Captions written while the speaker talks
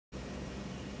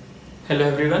Hello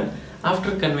everyone.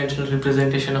 After conventional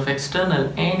representation of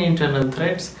external and internal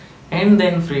threads and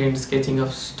then freehand sketching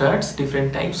of studs,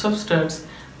 different types of studs,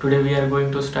 today we are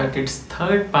going to start its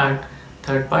third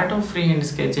part of freehand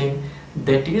sketching,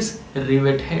 that is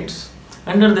rivet heads.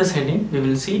 Under this heading we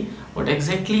will see what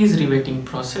exactly is riveting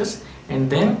process, and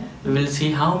then we will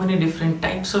see how many different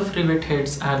types of rivet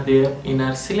heads are there in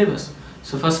our syllabus.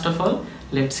 So first of all,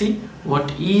 let's see what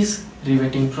is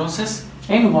riveting process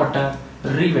and what are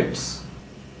rivets.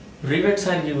 Rivets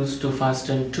are used to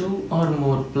fasten two or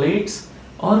more plates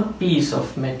or piece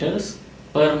of metals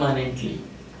permanently.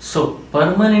 So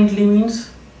permanently means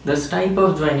this type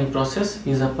of joining process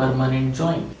is a permanent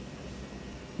joint.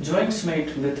 Joints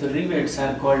made with rivets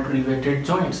are called riveted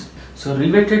joints. So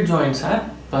riveted joints are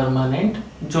permanent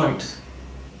joints.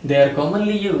 They are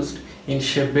commonly used in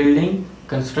shipbuilding,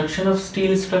 construction of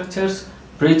steel structures,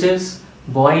 bridges,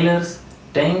 boilers,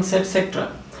 tanks,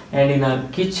 etc. and in our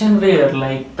kitchenware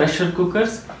like pressure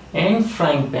cookers and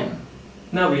frying pan.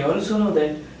 Now we also know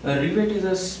that a rivet is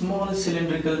a small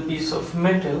cylindrical piece of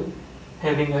metal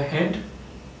having a head,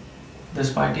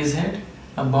 this part is head,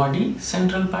 a body,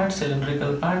 central part,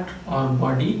 cylindrical part or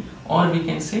body, or we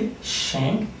can say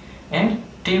shank, and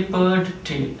tapered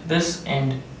tail. This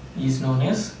end is known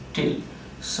as tail.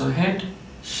 So head,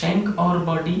 shank or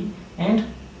body and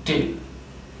tail.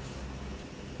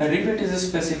 A rivet is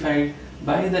specified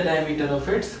by the diameter of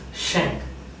its shank.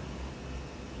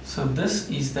 So this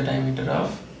is the diameter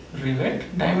of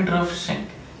rivet, diameter of shank.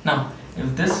 Now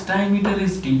if this diameter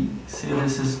is D, say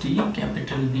this is D,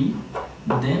 capital D,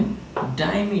 then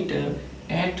diameter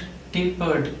at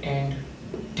tapered end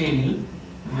tail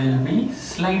will be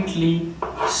slightly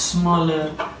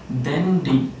smaller than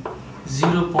D,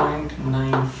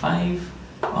 0.95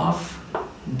 of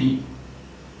D.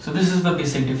 So this is the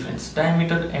basic difference.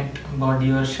 Diameter at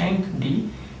body or shank D,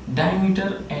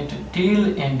 diameter at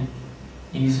tail end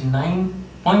is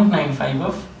 0.95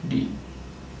 of D.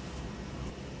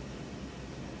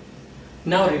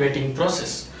 Now riveting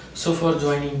process. So for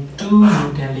joining two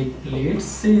metallic plates,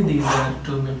 say these are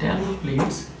two metallic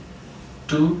plates.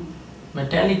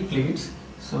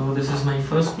 So this is my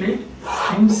first plate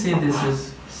and say this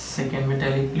is second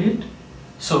metallic plate.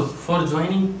 So for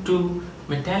joining two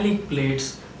metallic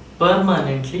plates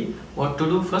permanently, what to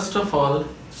do? First of all,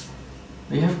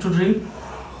 we have to drill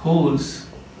holes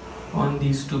on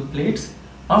these two plates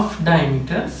of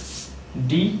diameter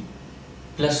D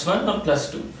plus 1 or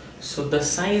plus 2. So the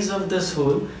size of this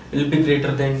hole will be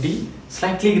greater than D,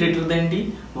 slightly greater than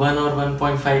D, 1 or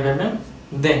 1.5 mm.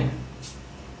 Then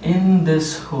in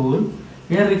this hole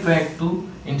we are required to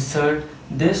insert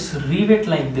this rivet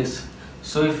like this.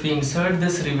 So if we insert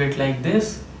this rivet like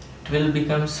this, it will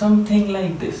become something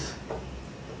like this.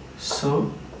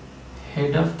 So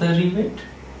head of the rivet,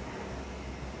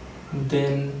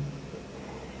 then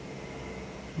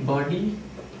body,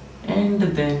 and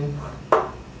then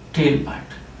tail part,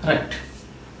 right?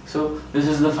 So this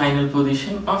is the final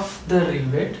position of the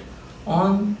rivet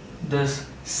on this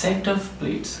set of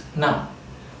plates. Now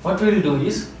what we will do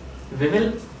is we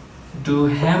will do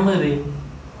hammering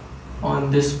on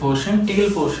this portion,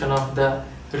 tail portion of the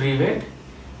rivet,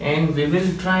 and we will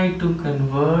try to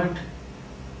convert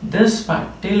this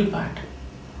part, tail part,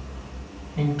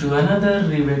 into another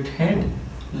rivet head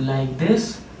like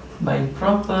this by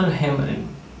proper hammering.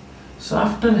 So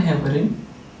after hammering,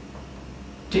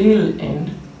 tail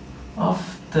end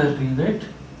of the rivet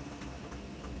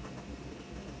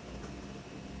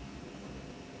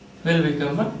will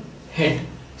become a head,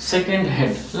 second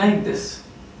head like this.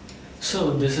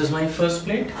 So this is my first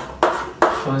plate,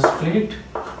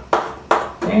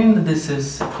 and this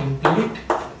is second plate.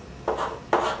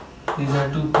 These are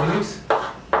two plates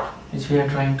which we are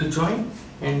trying to join,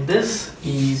 and this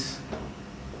is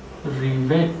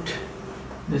rivet.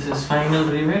 This is final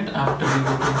rivet after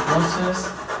riveting process.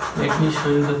 Let me show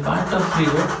you the part of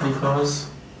rivet because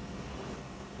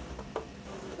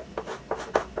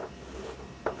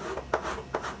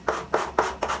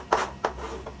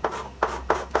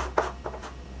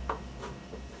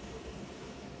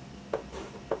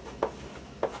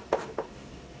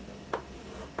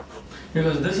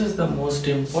this is the most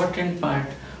important part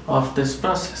of this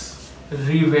process,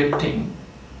 riveting.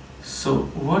 So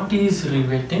what is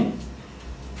riveting?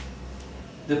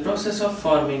 The process of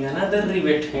forming another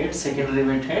rivet head, second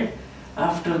rivet head,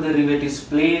 after the rivet is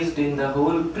placed in the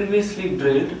hole previously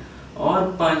drilled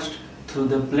or punched through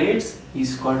the plates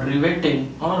is called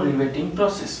riveting or riveting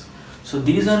process. So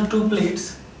these are two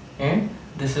plates and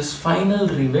this is final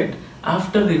rivet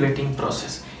after riveting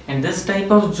process, and this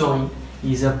type of joint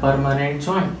is a permanent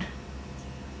joint.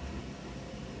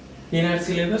 In our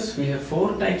syllabus, we have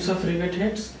 4 types of rivet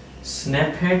heads: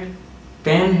 snap head,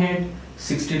 pan head,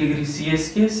 60 degree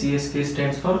CSK, CSK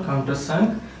stands for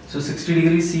countersunk, so 60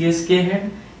 degree CSK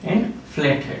head, and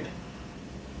flat head.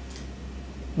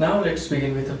 Now let's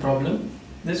begin with a problem.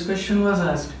 This question was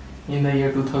asked in the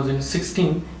year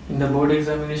 2016 in the board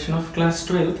examination of class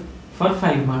 12 for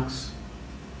 5 marks.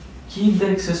 Keep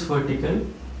the axis vertical,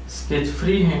 sketch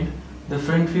freehand the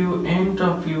front view and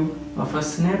top view of a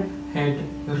snap head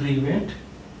rivet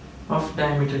of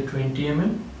diameter 20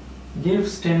 mm. Give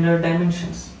standard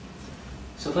dimensions.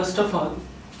 So first of all,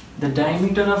 the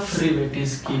diameter of rivet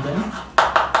is given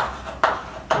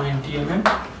 20 mm,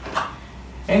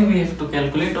 and we have to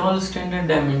calculate all standard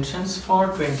dimensions for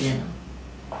 20 mm.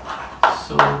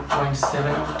 So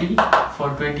 0.7 of D for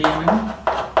 20 mm,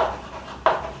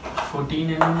 14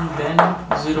 mm, then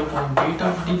 0.8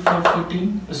 of D for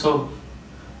 14, so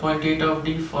 0.8 of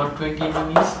D for 20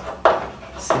 mm is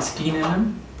 16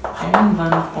 mm, and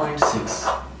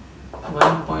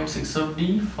 1.6 of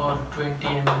D for 20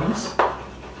 mm is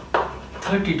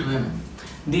 32 mm.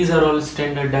 These are all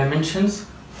standard dimensions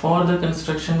for the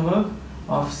construction work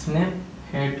of snap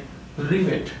head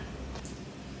rivet.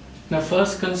 Now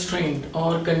first constraint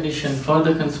or condition for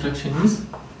the construction is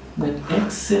that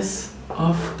axis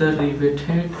of the rivet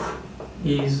head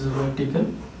is vertical.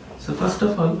 So first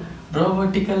of all, draw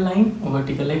vertical line,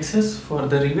 vertical axis for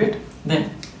the rivet.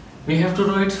 Then we have to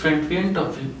draw its front view and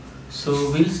top view.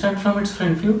 So we'll start from its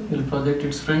front view, we'll project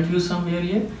its front view somewhere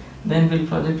here, then we'll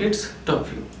project its top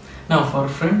view. Now for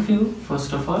front view,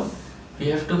 first of all, we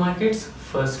have to mark its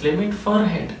first limit for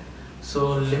head.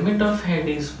 So limit of head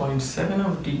is 0.7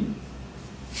 of D,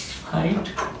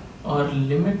 height or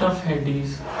limit of head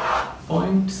is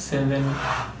 0.7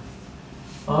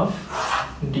 of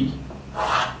D.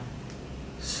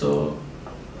 So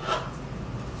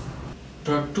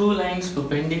draw 2 lines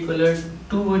perpendicular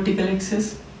to vertical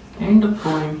axis and a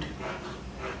point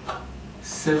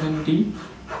 7D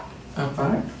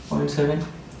apart, 0.7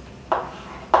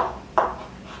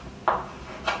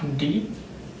 D.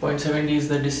 0.7 D is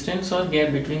the distance or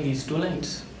gap between these 2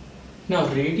 lines. Now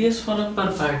radius for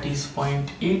upper part is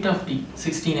 0.8 of D,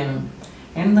 16 mm,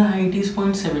 and the height is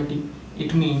 0.7 D.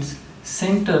 It means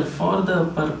center for the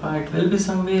upper part will be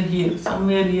somewhere here.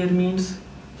 Somewhere here means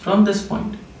from this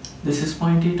point. This is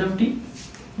 0.8 of D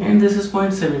and this is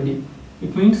 0.7 D.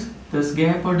 It means this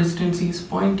gap or distance is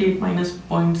 0.8 minus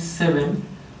 0.7,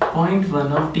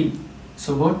 0.1 of D.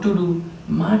 So what to do?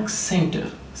 Mark center.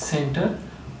 Center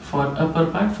for upper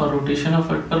part, for rotation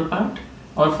of upper part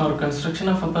or for construction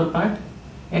of upper part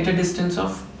at a distance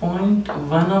of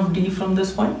 0.1 of D from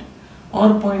this point or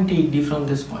 0.8 D from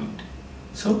this point.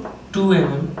 So 2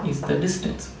 mm is the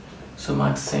distance. So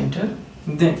mark center.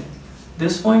 Then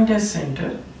this point as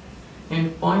center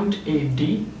and 0.8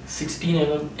 D, 16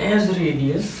 mm as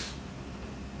radius.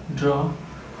 Draw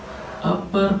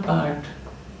upper part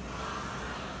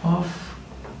of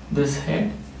this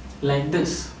head like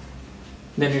this.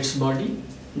 Then its body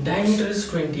diameter is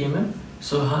 20 mm,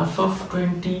 so half of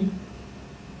 20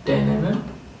 10 mm,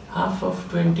 half of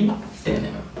 20 10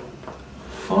 mm.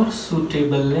 For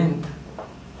suitable length,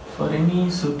 for any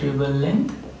suitable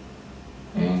length,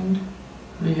 and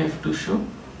we have to show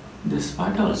this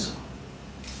part also.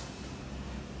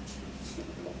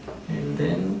 And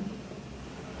then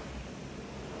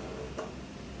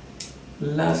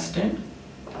last end,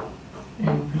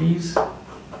 and please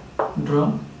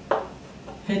draw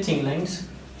hatching lines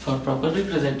for proper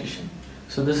representation.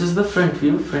 So this is the front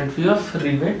view of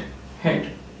rivet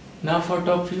head. Now for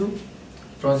top view,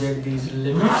 project these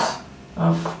limits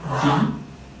of D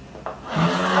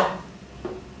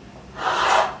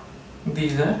and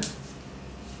these are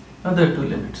other 2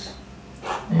 limits,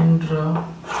 and draw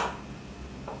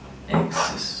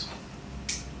axis.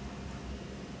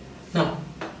 Now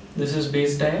this is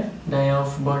base dia, dia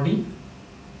of body,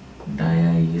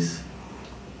 dia is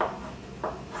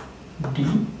D.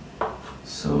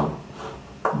 So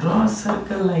draw a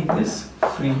circle like this,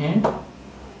 freehand.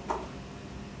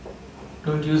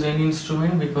 Don't use any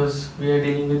instrument because we are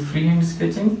dealing with freehand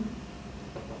sketching.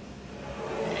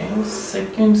 And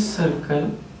second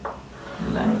circle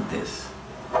like this.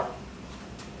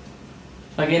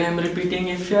 Again I am repeating,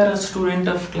 if you are a student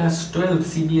of class 12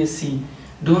 CBSE,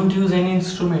 don't use any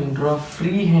instrument, draw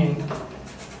freehand.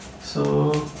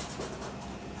 So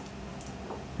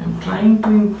I am trying to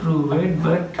improve it,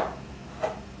 but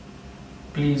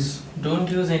please don't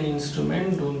use any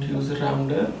instrument, don't use a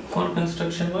rounder for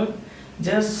construction work.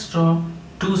 Just draw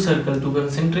 2 circles, 2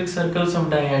 concentric circles of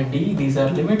dia D, these are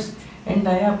limits, and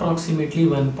dia approximately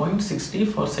 1.60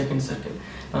 for second circle.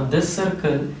 Now this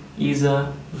circle is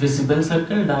a visible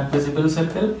circle, dark visible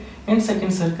circle, and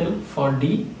second circle for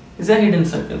D is a hidden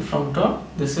circle. From top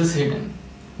this is hidden.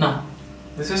 Now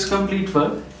this is complete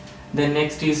work. Then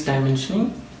next is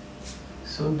dimensioning.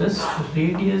 So this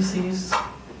radius is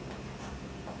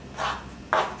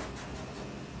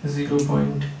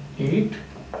 0.8,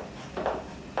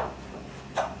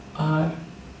 R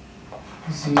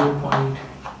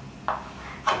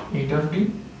 0.8 of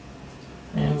D,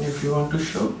 and if you want to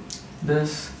show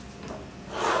this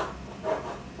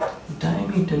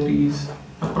diameter is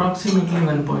approximately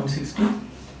 1.60.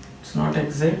 It's not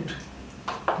exact,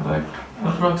 but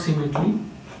approximately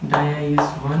dia is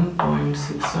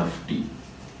 1.6 of D,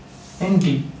 and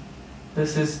D,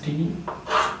 this is D,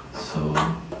 so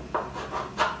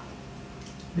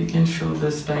we can show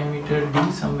this diameter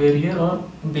D somewhere here or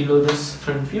below this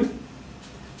front view,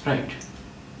 right?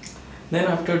 Then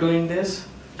after doing this,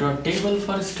 draw table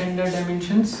for standard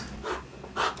dimensions.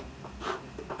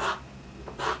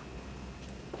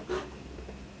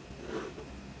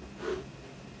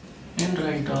 And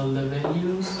write all the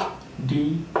values.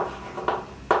 D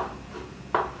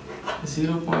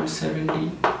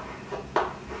 0.70,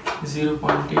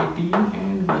 0.80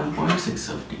 and 1.6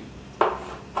 of D.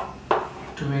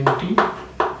 20,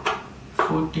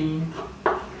 14,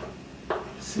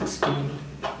 16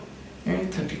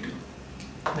 and 32.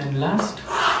 Then last,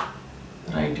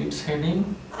 write its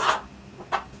heading.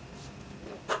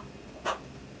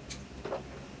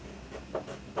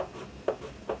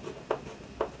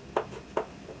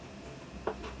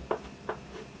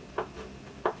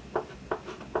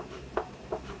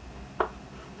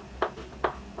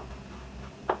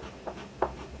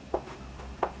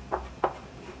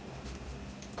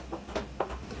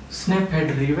 Snap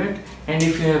head rivet, and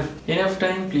if you have enough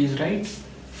time, please write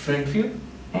front view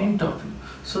and top view.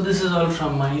 So this is all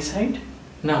from my side.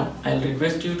 Now I'll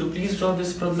request you to please draw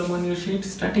this problem on your sheet.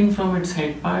 Starting from its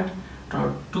head part,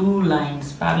 draw two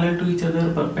lines parallel to each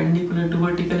other, perpendicular to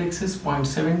vertical axis,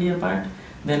 0.7D apart.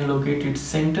 Then locate its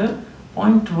center,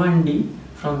 0.1D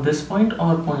from this point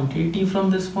or 0.80 from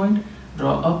this point.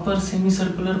 Draw upper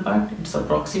semicircular part, it's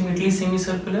approximately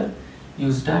semicircular.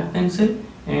 Use dark pencil,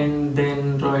 and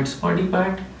then draw its body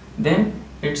part, then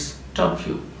its top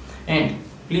view. And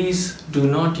please do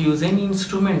not use any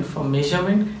instrument for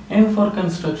measurement and for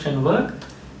construction work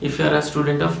if you are a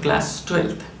student of class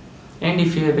 12th. And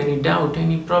if you have any doubt,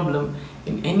 any problem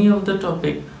in any of the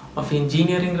topic of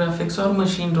engineering graphics or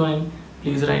machine drawing,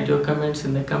 please write your comments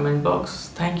in the comment box.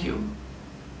 Thank you.